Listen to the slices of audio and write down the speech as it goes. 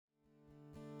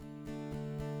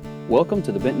Welcome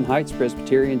to the Benton Heights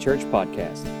Presbyterian Church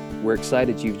podcast. We're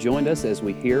excited you've joined us as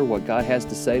we hear what God has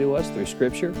to say to us through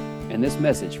Scripture and this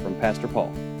message from Pastor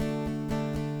Paul.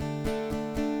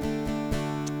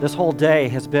 This whole day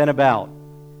has been about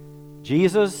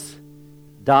Jesus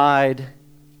died.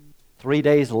 3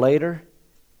 days later,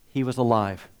 he was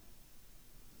alive.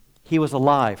 He was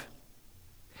alive.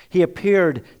 He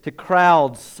appeared to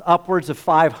crowds, upwards of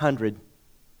 500.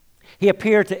 He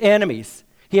appeared to enemies.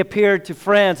 He appeared to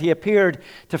friends. He appeared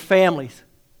to families.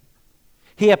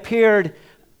 He appeared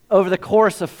over the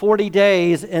course of 40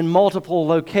 days in multiple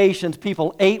locations.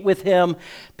 People ate with him.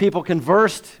 People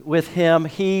conversed with him.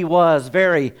 He was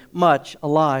very much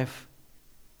alive.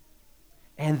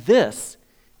 And this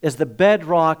is the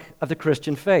bedrock of the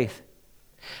Christian faith.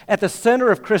 At the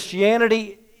center of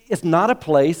Christianity is not a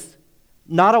place,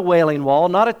 not a Wailing Wall,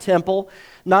 not a temple,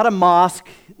 not a mosque,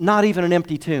 not even an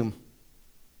empty tomb.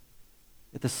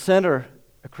 At the center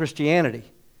of Christianity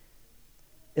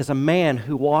is a man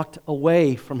who walked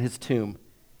away from his tomb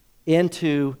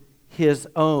into his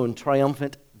own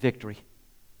triumphant victory.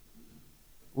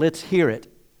 Let's hear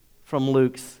it from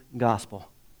Luke's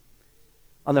gospel.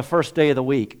 On the first day of the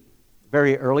week,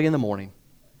 very early in the morning,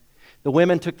 the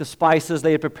women took the spices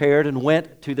they had prepared and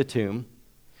went to the tomb.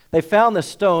 They found the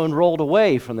stone rolled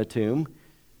away from the tomb,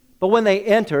 but when they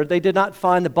entered, they did not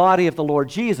find the body of the Lord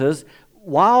Jesus.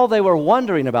 While they were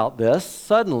wondering about this,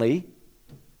 suddenly,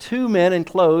 two men in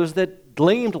clothes that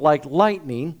gleamed like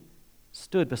lightning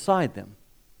stood beside them.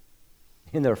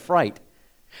 In their fright,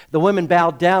 the women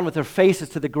bowed down with their faces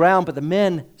to the ground, but the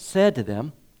men said to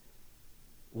them,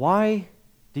 "Why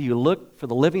do you look for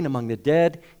the living among the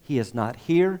dead? He is not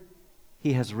here,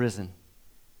 he has risen.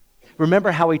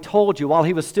 Remember how he told you while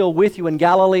he was still with you in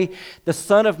Galilee, the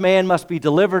Son of Man must be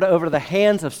delivered over to the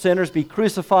hands of sinners, be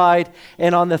crucified,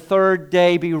 and on the third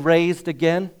day be raised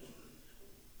again."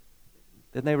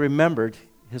 Then they remembered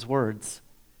his words.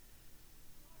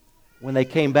 When they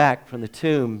came back from the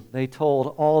tomb, they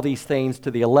told all these things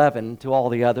to the 11, to all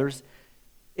the others.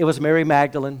 It was Mary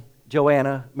Magdalene,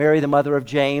 Joanna, Mary the mother of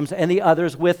James, and the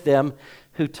others with them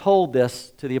who told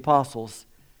this to the apostles.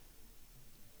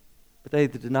 But they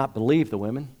did not believe the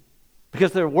women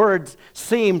because their words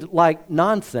seemed like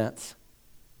nonsense.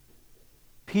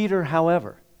 Peter,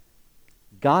 however,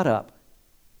 got up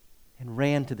and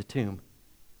ran to the tomb.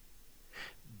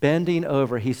 Bending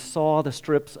over, he saw the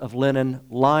strips of linen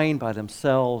lying by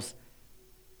themselves,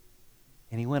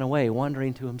 and he went away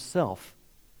wondering to himself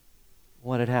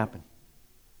what had happened.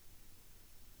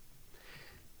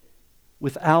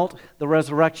 Without the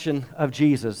resurrection of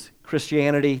Jesus,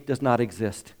 Christianity does not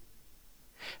exist.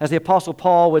 As the Apostle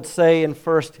Paul would say in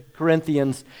 1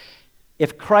 Corinthians,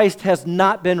 if Christ has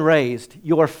not been raised,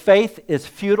 your faith is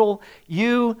futile.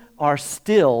 You are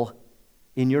still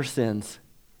in your sins.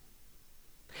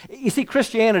 You see,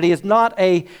 Christianity is not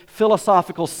a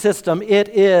philosophical system. It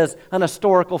is an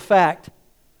historical fact.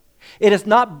 It is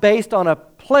not based on a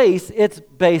place. It's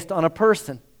based on a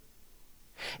person.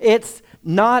 It's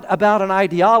not about an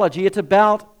ideology. It's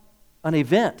about an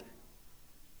event.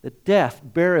 The death,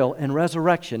 burial, and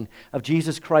resurrection of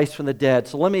Jesus Christ from the dead.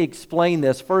 So let me explain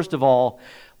this. First of all,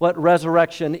 what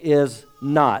resurrection is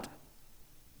not.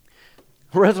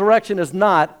 Resurrection is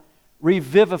not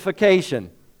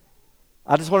revivification.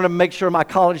 I just wanted to make sure my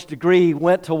college degree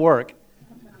went to work.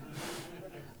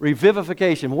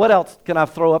 Revivification. What else can I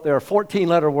throw up there? A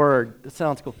 14-letter word. That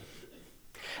sounds cool.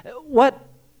 What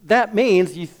that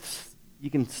means, you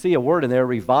can see a word in there,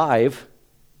 revive,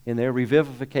 in there,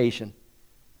 revivification.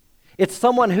 It's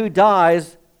someone who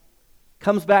dies,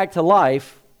 comes back to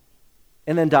life,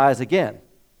 and then dies again.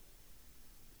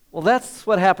 Well, that's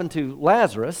what happened to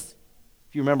Lazarus.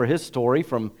 If you remember his story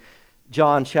from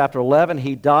John chapter 11,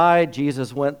 he died.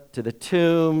 Jesus went to the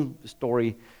tomb. The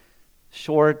story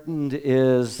shortened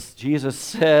is Jesus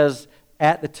says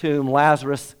at the tomb,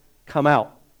 "Lazarus, come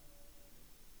out."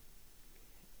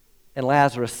 And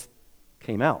Lazarus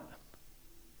came out.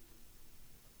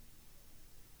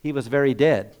 He was very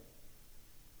dead.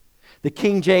 The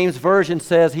King James Version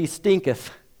says he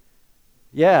stinketh.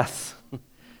 Yes.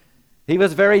 He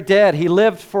was very dead. He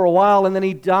lived for a while and then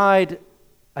he died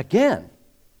again.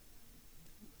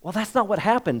 Well, that's not what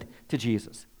happened to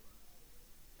Jesus.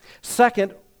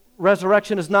 Second,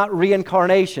 resurrection is not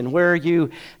reincarnation, where you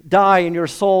die and your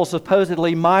soul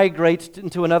supposedly migrates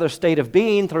into another state of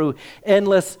being through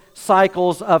endless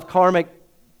cycles of karmic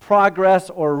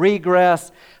progress or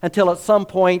regress until at some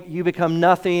point you become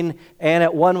nothing and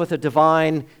at one with the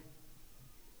divine.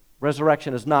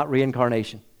 Resurrection is not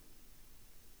reincarnation.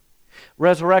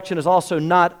 Resurrection is also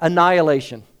not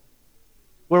annihilation,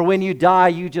 where when you die,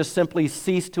 you just simply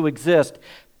cease to exist.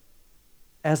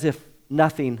 as if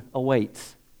nothing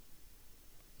awaits.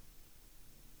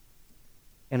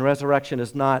 And resurrection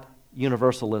is not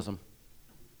universalism,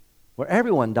 where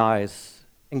everyone dies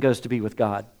and goes to be with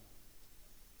God.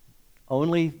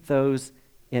 Only those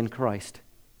in Christ.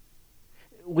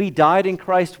 We died in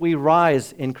Christ, we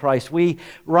rise in Christ. We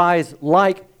rise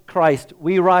like Christ.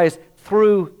 We rise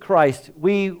through Christ.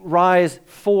 We rise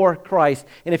for Christ.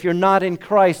 And if you're not in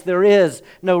Christ, there is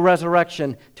no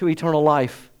resurrection to eternal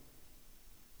life.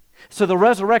 So the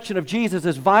resurrection of Jesus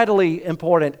is vitally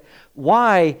important.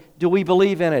 Why do we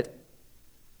believe in it?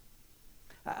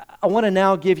 I want to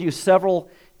now give you several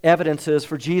evidences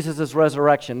for Jesus'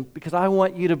 resurrection because I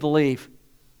want you to believe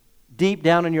deep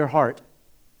down in your heart.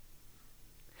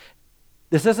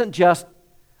 This isn't just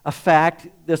a fact.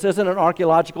 This isn't an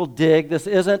archaeological dig. This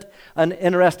isn't an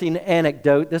interesting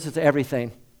anecdote. This is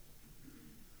everything.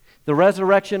 The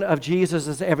resurrection of Jesus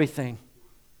is everything.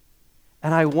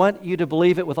 And I want you to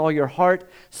believe it with all your heart,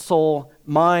 soul,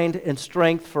 mind, and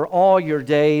strength for all your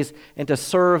days and to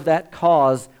serve that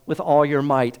cause with all your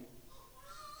might.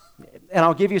 And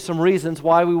I'll give you some reasons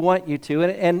why we want you to.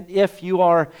 And if you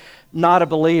are not a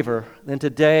believer, then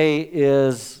today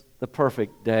is the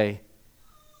perfect day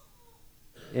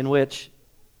in which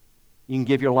you can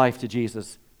give your life to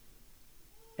Jesus.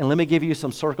 And let me give you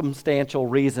some circumstantial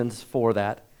reasons for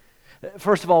that.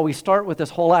 First of all, we start with this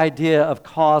whole idea of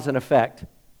cause and effect.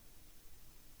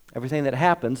 Everything that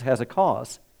happens has a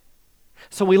cause.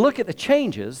 So we look at the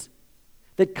changes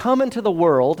that come into the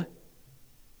world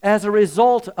as a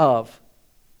result of,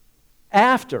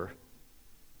 after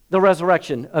the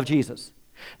resurrection of Jesus.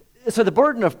 So the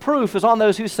burden of proof is on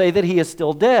those who say that he is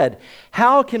still dead.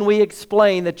 How can we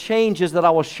explain the changes that I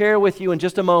will share with you in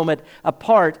just a moment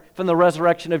apart from the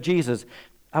resurrection of Jesus?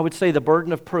 I would say the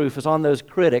burden of proof is on those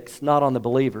critics, not on the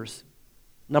believers.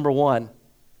 Number one,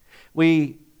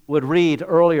 we would read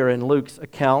earlier in Luke's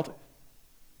account.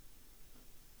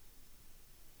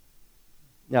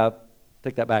 Now,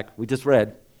 take that back. We just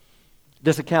read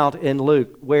this account in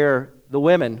Luke where the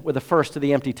women were the first to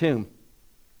the empty tomb.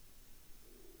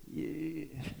 You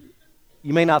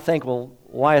may not think, well,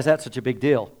 why is that such a big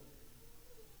deal?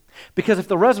 Because if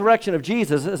the resurrection of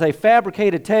Jesus is a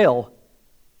fabricated tale,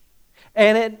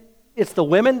 and it's the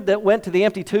women that went to the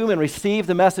empty tomb and received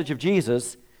the message of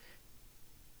Jesus,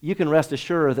 you can rest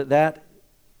assured that that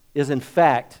is in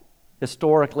fact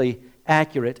historically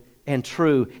accurate and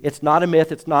true. It's not a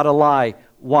myth, it's not a lie.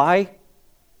 Why?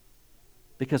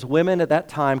 Because women at that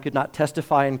time could not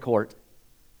testify in court.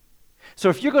 So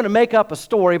if you're going to make up a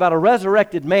story about a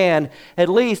resurrected man, at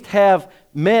least have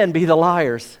men be the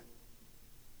liars,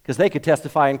 because they could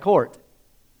testify in court.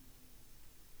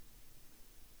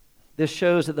 This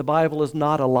shows that the Bible is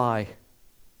not a lie,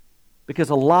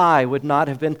 because a lie would not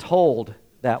have been told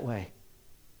that way.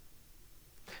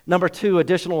 Number two,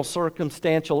 additional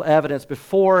circumstantial evidence.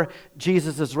 Before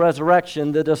Jesus'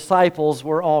 resurrection, the disciples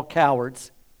were all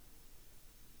cowards.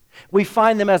 We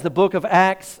find them as the book of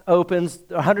Acts opens,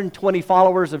 120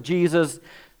 followers of Jesus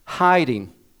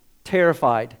hiding,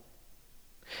 terrified.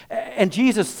 And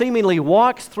Jesus seemingly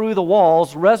walks through the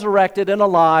walls, resurrected and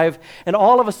alive, and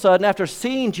all of a sudden, after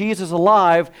seeing Jesus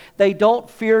alive, they don't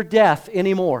fear death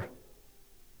anymore.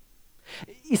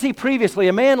 You see, previously,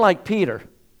 a man like Peter,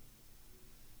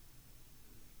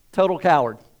 total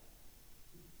coward.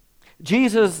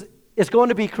 Jesus is going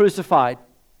to be crucified.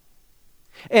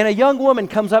 And a young woman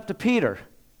comes up to Peter,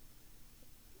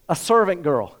 a servant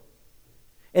girl.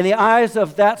 In the eyes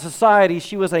of that society,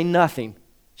 she was a nothing.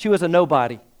 She was a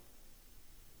nobody.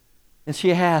 And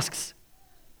she asks,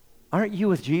 "Aren't you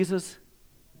with Jesus?"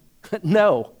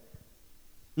 No.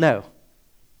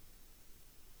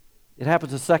 It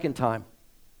happens a second time.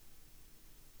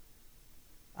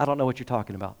 "I don't know what you're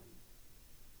talking about."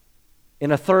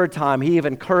 In a third time, he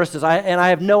even curses, and I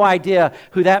have no idea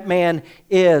who that man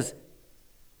is.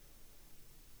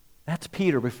 That's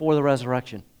Peter before the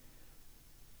resurrection.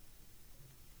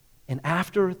 And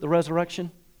after the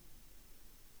resurrection,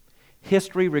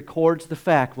 history records the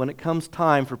fact when it comes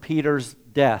time for Peter's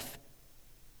death,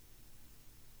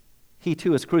 he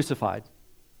too is crucified.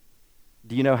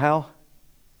 Do you know how?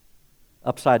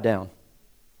 Upside down.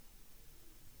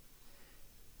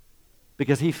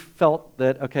 Because he felt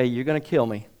that, okay, you're going to kill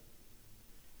me.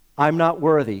 I'm not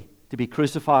worthy to be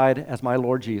crucified as my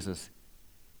Lord Jesus.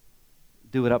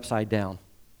 Do it upside down.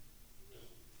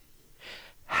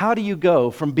 How do you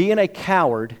go from being a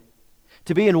coward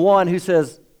to being one who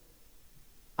says,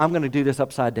 I'm going to do this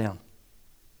upside down,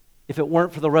 if it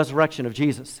weren't for the resurrection of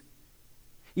Jesus?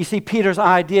 You see, Peter's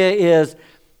idea is,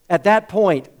 at that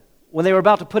point, when they were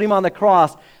about to put him on the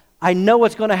cross, I know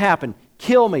what's going to happen.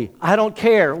 Kill me. I don't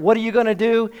care. What are you going to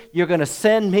do? You're going to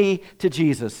send me to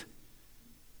Jesus.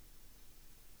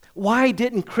 Why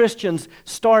did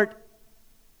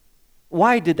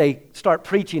they start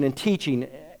preaching and teaching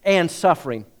and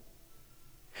suffering?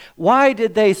 Why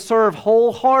did they serve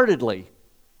wholeheartedly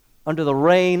under the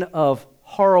reign of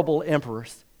horrible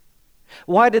emperors?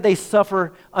 Why did they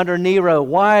suffer under Nero?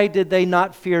 Why did they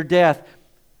not fear death?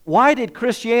 Why did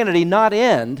Christianity not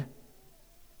end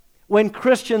when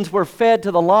Christians were fed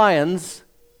to the lions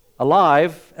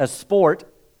alive as sport?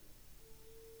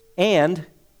 And,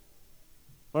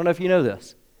 I don't know if you know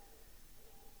this,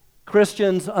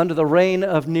 Christians under the reign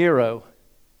of Nero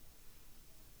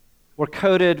were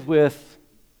coated with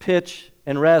pitch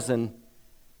and resin,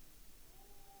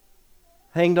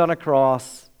 hanged on a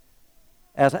cross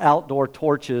as outdoor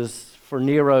torches for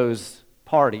Nero's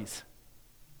parties.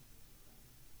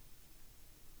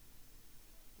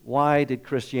 Why did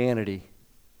Christianity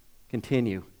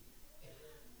continue?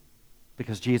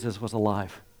 Because Jesus was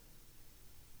alive.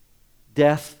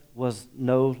 Death was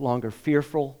no longer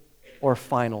fearful or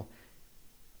final.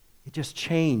 It just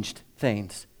changed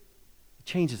things. It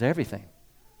changes everything.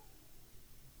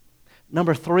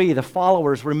 Number 3, the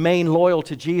followers remain loyal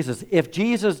to Jesus. If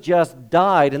Jesus just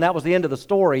died and that was the end of the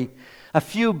story, a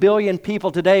few billion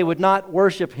people today would not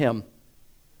worship him.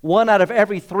 1 out of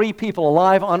every 3 people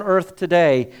alive on earth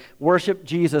today worship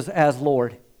Jesus as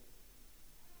Lord.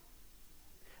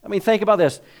 I mean, think about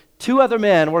this. 2 other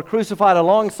men were crucified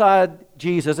alongside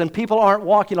Jesus, and people aren't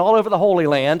walking all over the Holy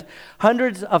Land.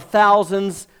 Hundreds of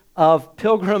thousands of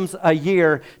pilgrims a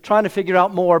year trying to figure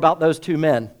out more about those 2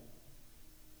 men.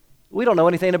 We don't know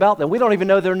anything about them. We don't even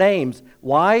know their names.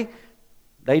 Why?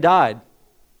 They died.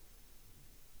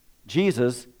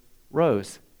 Jesus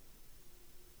rose.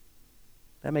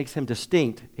 That makes him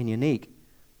distinct and unique.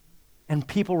 And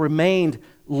people remained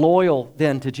loyal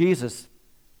then to Jesus.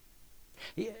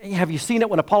 Have you seen it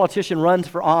when a politician runs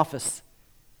for office?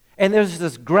 And there's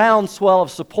this groundswell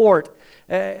of support.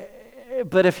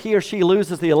 But if he or she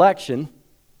loses the election,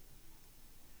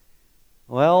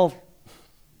 well,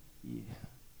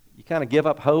 you kind of give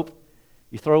up hope.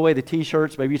 You throw away the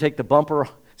t-shirts. Maybe you take the bumper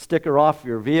sticker off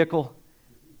your vehicle.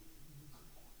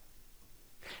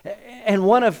 And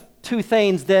one of 2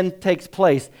 things then takes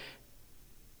place.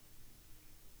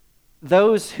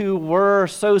 Those who were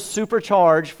so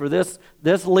supercharged for this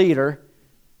leader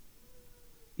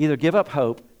either give up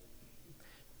hope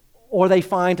or they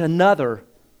find another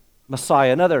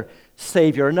Messiah, another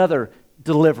Savior, another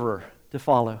deliverer to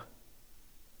follow.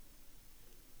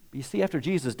 You see, after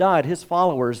Jesus died, his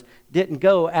followers didn't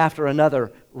go after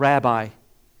another rabbi.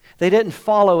 They didn't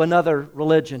follow another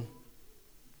religion.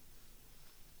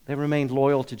 They remained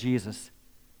loyal to Jesus.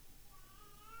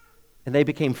 And they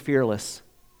became fearless.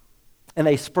 And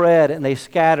they spread and they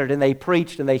scattered and they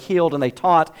preached and they healed and they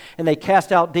taught and they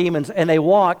cast out demons and they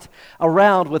walked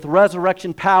around with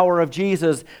resurrection power of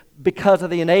Jesus because of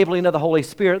the enabling of the Holy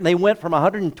Spirit. And they went from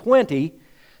 120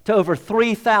 to over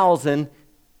 3,000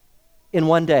 in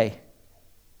one day.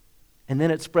 And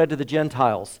then it spread to the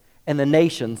Gentiles and the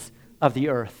nations of the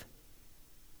earth.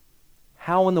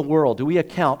 How in the world do we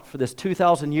account for this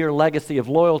 2,000-year legacy of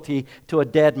loyalty to a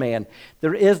dead man?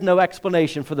 There is no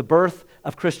explanation for the birth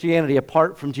of Christianity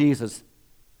apart from Jesus.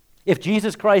 If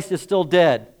Jesus Christ is still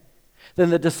dead, then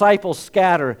the disciples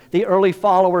scatter, the early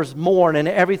followers mourn, and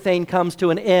everything comes to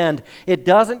an end. It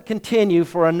doesn't continue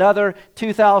for another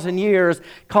 2,000 years,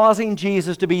 causing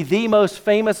Jesus to be the most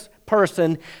famous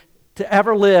person to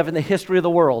ever live in the history of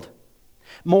the world.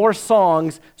 More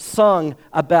songs sung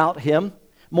about him,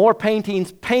 more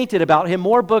paintings painted about him,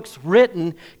 more books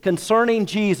written concerning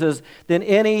Jesus than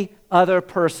any other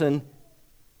person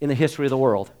in the history of the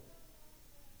world.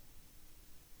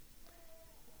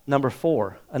 Number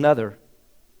 4, another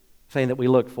thing that we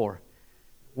look for.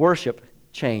 Worship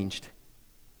changed.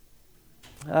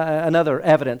 Another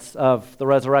evidence of the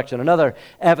resurrection, another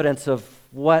evidence of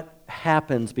what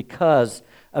happens because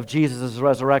of Jesus'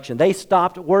 resurrection. They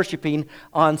stopped worshiping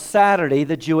on Saturday,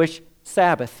 the Jewish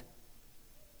Sabbath.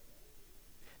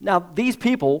 Now, these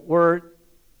people were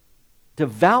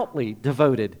devoutly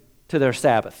devoted to their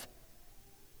Sabbath.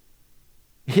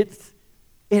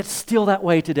 It's still that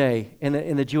way today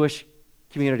in the Jewish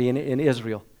community in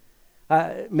Israel.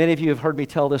 Many of you have heard me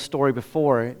tell this story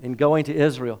before. In going to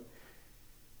Israel,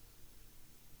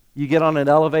 you get on an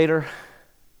elevator.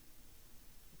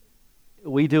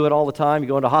 We do it all the time. You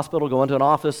go into a hospital, go into an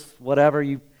office, whatever.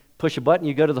 You push a button,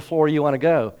 you go to the floor you want to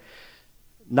go.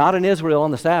 Not in Israel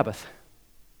on the Sabbath.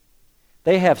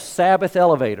 They have Sabbath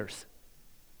elevators.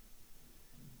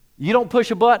 You don't push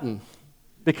a button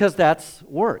because that's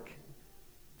work.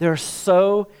 They're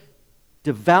so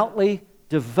devoutly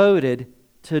devoted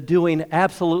to doing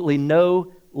absolutely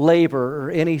no labor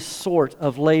or any sort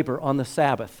of labor on the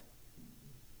Sabbath.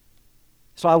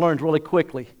 So I learned really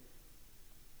quickly,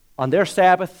 on their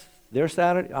Sabbath, their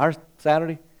Saturday, our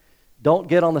Saturday, don't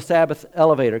get on the Sabbath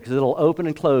elevator because it'll open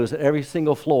and close at every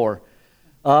single floor,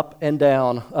 up and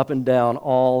down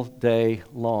all day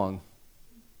long.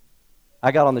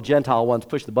 I got on the Gentile ones,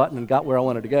 pushed the button, and got where I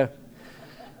wanted to go.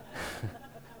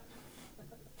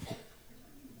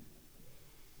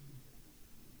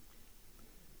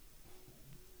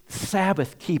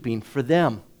 Sabbath keeping for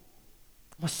them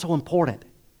was so important.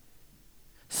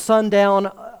 Sundown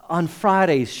on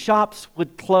Fridays, shops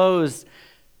would close.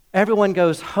 Everyone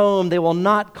goes home. They will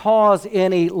not cause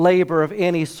any labor of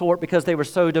any sort because they were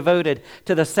so devoted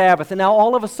to the Sabbath. And now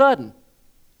all of a sudden,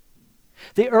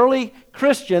 the early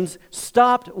Christians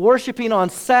stopped worshiping on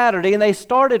Saturday and they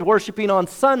started worshiping on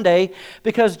Sunday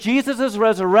because Jesus'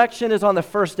 resurrection is on the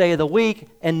first day of the week,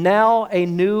 and now a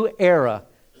new era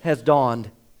has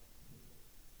dawned.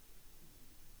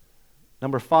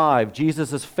 Number 5,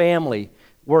 Jesus' family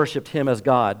worshiped him as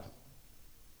God.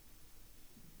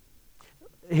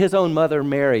 His own mother,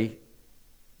 Mary,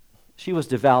 she was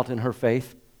devout in her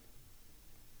faith.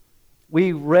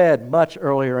 We read much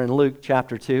earlier in Luke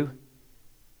chapter 2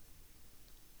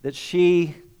 that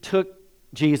she took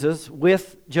Jesus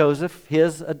with Joseph,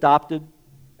 his adopted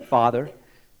father,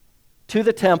 to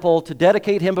the temple to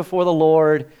dedicate him before the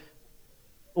Lord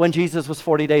when Jesus was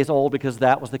 40 days old, because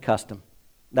that was the custom.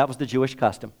 That was the Jewish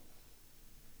custom.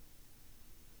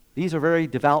 These are very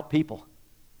devout people.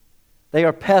 They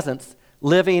are peasants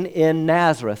living in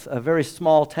Nazareth, a very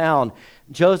small town.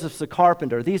 Joseph's a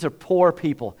carpenter. These are poor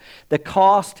people. The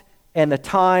cost and the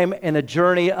time and the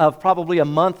journey of probably a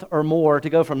month or more to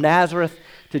go from Nazareth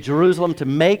to Jerusalem to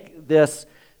make this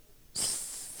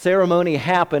ceremony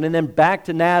happen and then back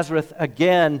to Nazareth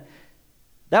again,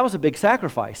 that was a big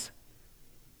sacrifice.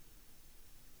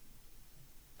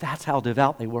 That's how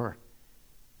devout they were.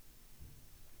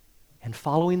 And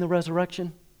following the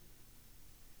resurrection,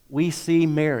 we see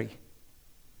Mary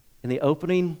in the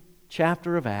opening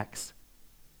chapter of Acts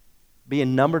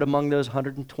being numbered among those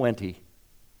 120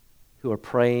 who are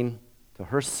praying to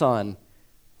her Son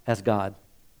as God.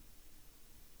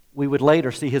 We would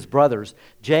later see his brothers,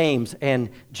 James and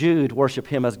Jude, worship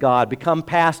him as God, become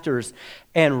pastors,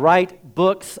 and write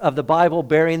books of the Bible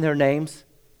bearing their names.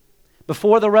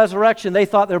 Before the resurrection, they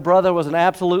thought their brother was an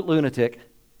absolute lunatic.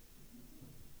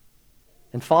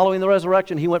 And following the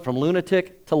resurrection, he went from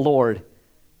lunatic to Lord,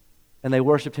 and they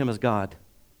worshiped him as God.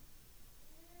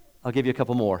 I'll give you a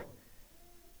couple more.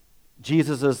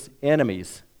 Jesus'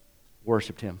 enemies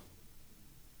worshiped him.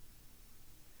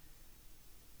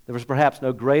 There was perhaps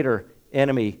no greater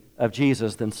enemy of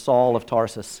Jesus than Saul of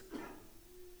Tarsus.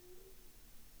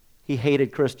 He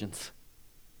hated Christians.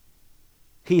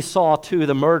 He saw to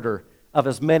the murder of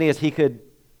as many as he could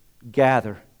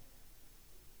gather.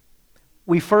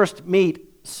 We first meet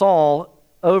Saul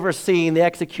overseeing the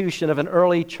execution of an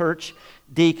early church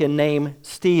deacon named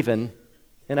Stephen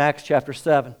in Acts chapter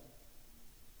 7.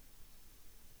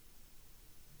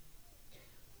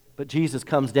 But Jesus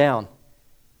comes down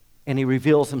and he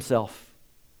reveals himself.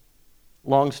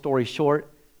 Long story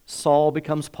short, Saul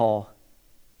becomes Paul,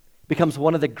 becomes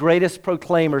one of the greatest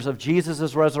proclaimers of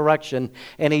Jesus' resurrection,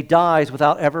 and he dies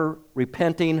without ever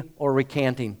repenting or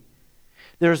recanting.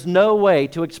 There's no way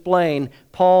to explain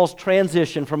Paul's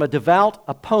transition from a devout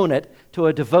opponent to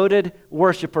a devoted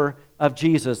worshiper of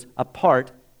Jesus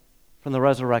apart from the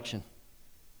resurrection.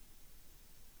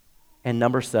 And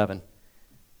number 7,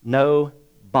 no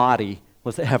body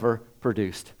was ever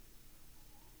produced.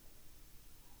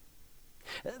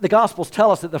 The Gospels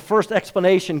tell us that the first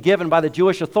explanation given by the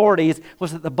Jewish authorities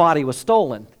was that the body was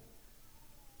stolen.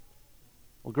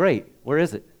 Well, great. Where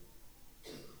is it?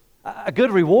 A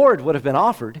good reward would have been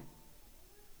offered.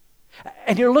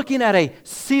 And you're looking at a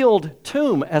sealed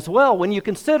tomb as well. When you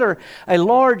consider a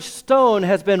large stone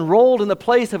has been rolled in the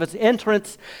place of its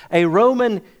entrance, a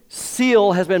Roman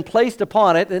seal has been placed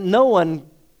upon it, that no one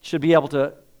should be able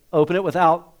to open it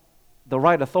without the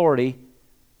right authority,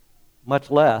 much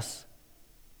less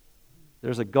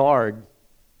there's a guard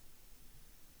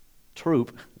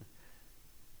troop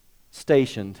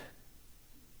stationed.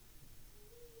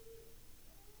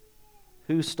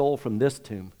 Who stole from this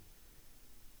tomb?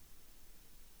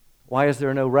 Why is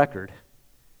there no record?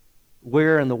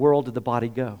 Where in the world did the body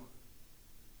go?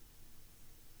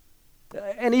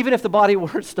 And even if the body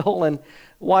were stolen,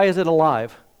 why is it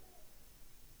alive?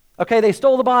 Okay, they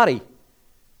stole the body.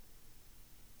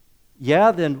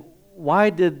 Yeah, then why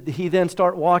did he then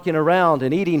start walking around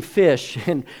and eating fish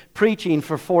and preaching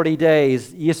for 40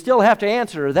 days? You still have to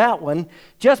answer that one.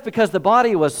 Just because the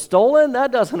body was stolen,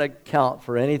 that doesn't account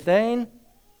for anything.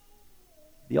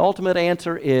 The ultimate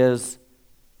answer is,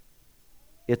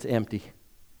 it's empty.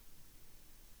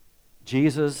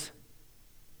 Jesus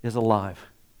is alive.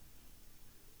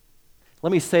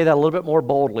 Let me say that a little bit more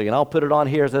boldly, and I'll put it on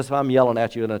here as if I'm yelling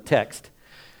at you in a text.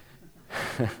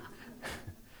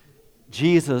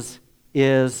 Jesus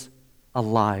is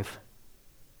alive.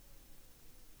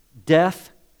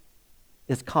 Death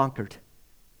is conquered.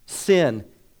 Sin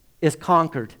is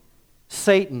conquered.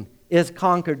 Satan is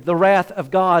conquered. The wrath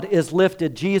of God is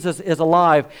lifted. Jesus is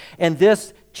alive. And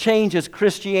this changes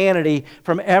Christianity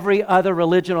from every other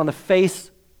religion on the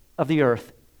face of the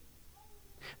earth.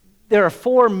 There are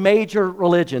 4 major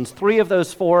religions. 3 of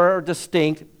those 4 are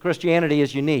distinct. Christianity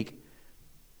is unique.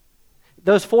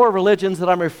 Those 4 religions that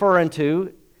I'm referring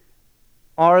to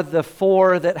are the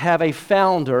 4 that have a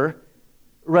founder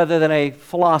rather than a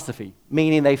philosophy,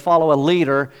 meaning they follow a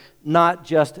leader, not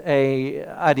just an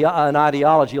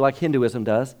ideology like Hinduism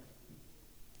does.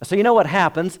 So you know what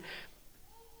happens?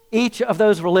 Each of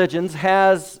those religions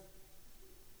has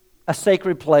a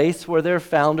sacred place where their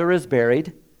founder is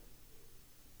buried,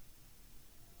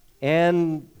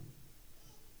 and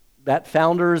that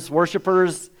founder's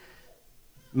worshipers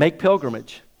make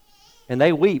pilgrimage, and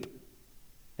they weep,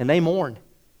 and they mourn.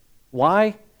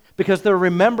 Why? Because they're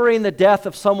remembering the death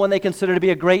of someone they consider to be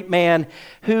a great man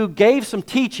who gave some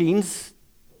teachings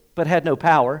but had no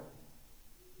power,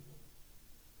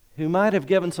 who might have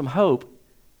given some hope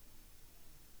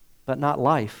but not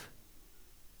life.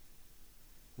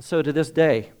 And so to this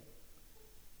day,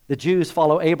 the Jews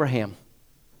follow Abraham,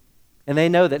 and they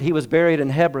know that he was buried in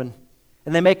Hebron,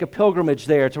 and they make a pilgrimage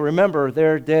there to remember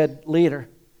their dead leader.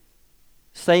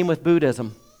 Same with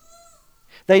Buddhism.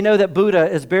 They know that Buddha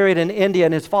is buried in India,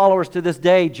 and his followers to this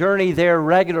day journey there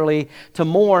regularly to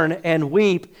mourn and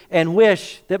weep and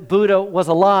wish that Buddha was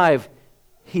alive.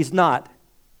 He's not.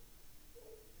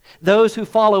 Those who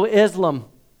follow Islam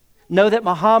know that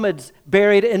Muhammad's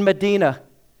buried in Medina,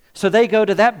 so they go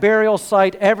to that burial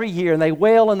site every year, and they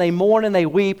wail and they mourn and they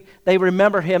weep. They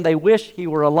remember him. They wish he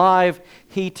were alive.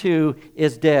 He too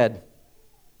is dead.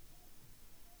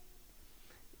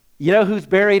 You know who's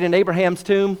buried in Abraham's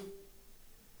tomb?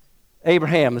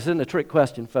 Abraham. This isn't a trick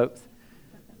question, folks.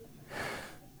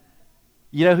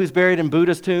 You know who's buried in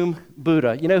Buddha's tomb?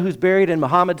 Buddha. You know who's buried in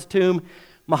Muhammad's tomb?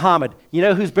 Muhammad. You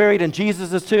know who's buried in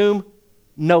Jesus' tomb?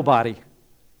 Nobody.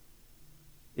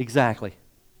 Exactly.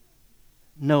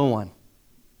 No one.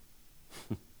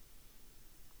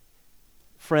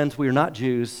 Friends, we are not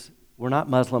Jews. We're not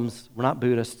Muslims. We're not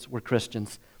Buddhists. We're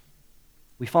Christians.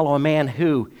 We follow a man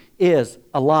who is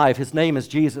alive. His name is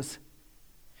Jesus.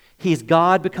 He's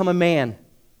God become a man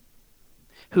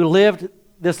who lived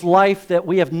this life that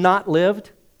we have not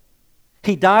lived.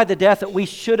 He died the death that we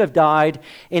should have died,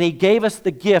 and he gave us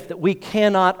the gift that we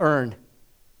cannot earn.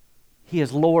 He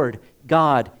is Lord,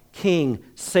 God, King,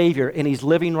 Savior, and he's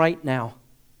living right now,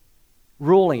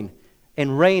 ruling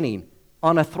and reigning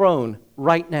on a throne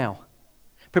right now,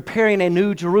 preparing a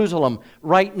new Jerusalem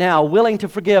right now, willing to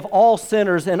forgive all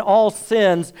sinners and all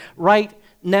sins right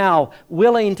now,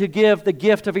 willing to give the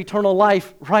gift of eternal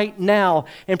life right now,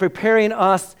 and preparing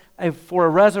us for a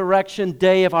resurrection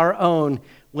day of our own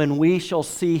when we shall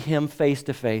see him face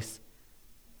to face.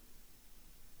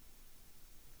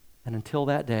 And until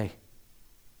that day,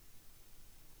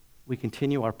 we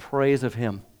continue our praise of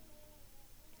him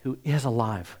who is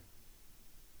alive.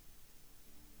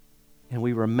 And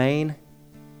we remain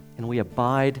and we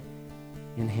abide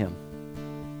in him.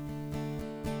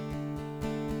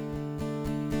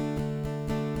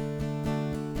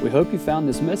 We hope you found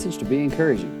this message to be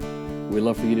encouraging. We'd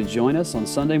love for you to join us on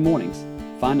Sunday mornings.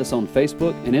 Find us on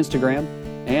Facebook and Instagram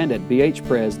and at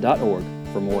bhpres.org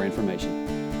for more information.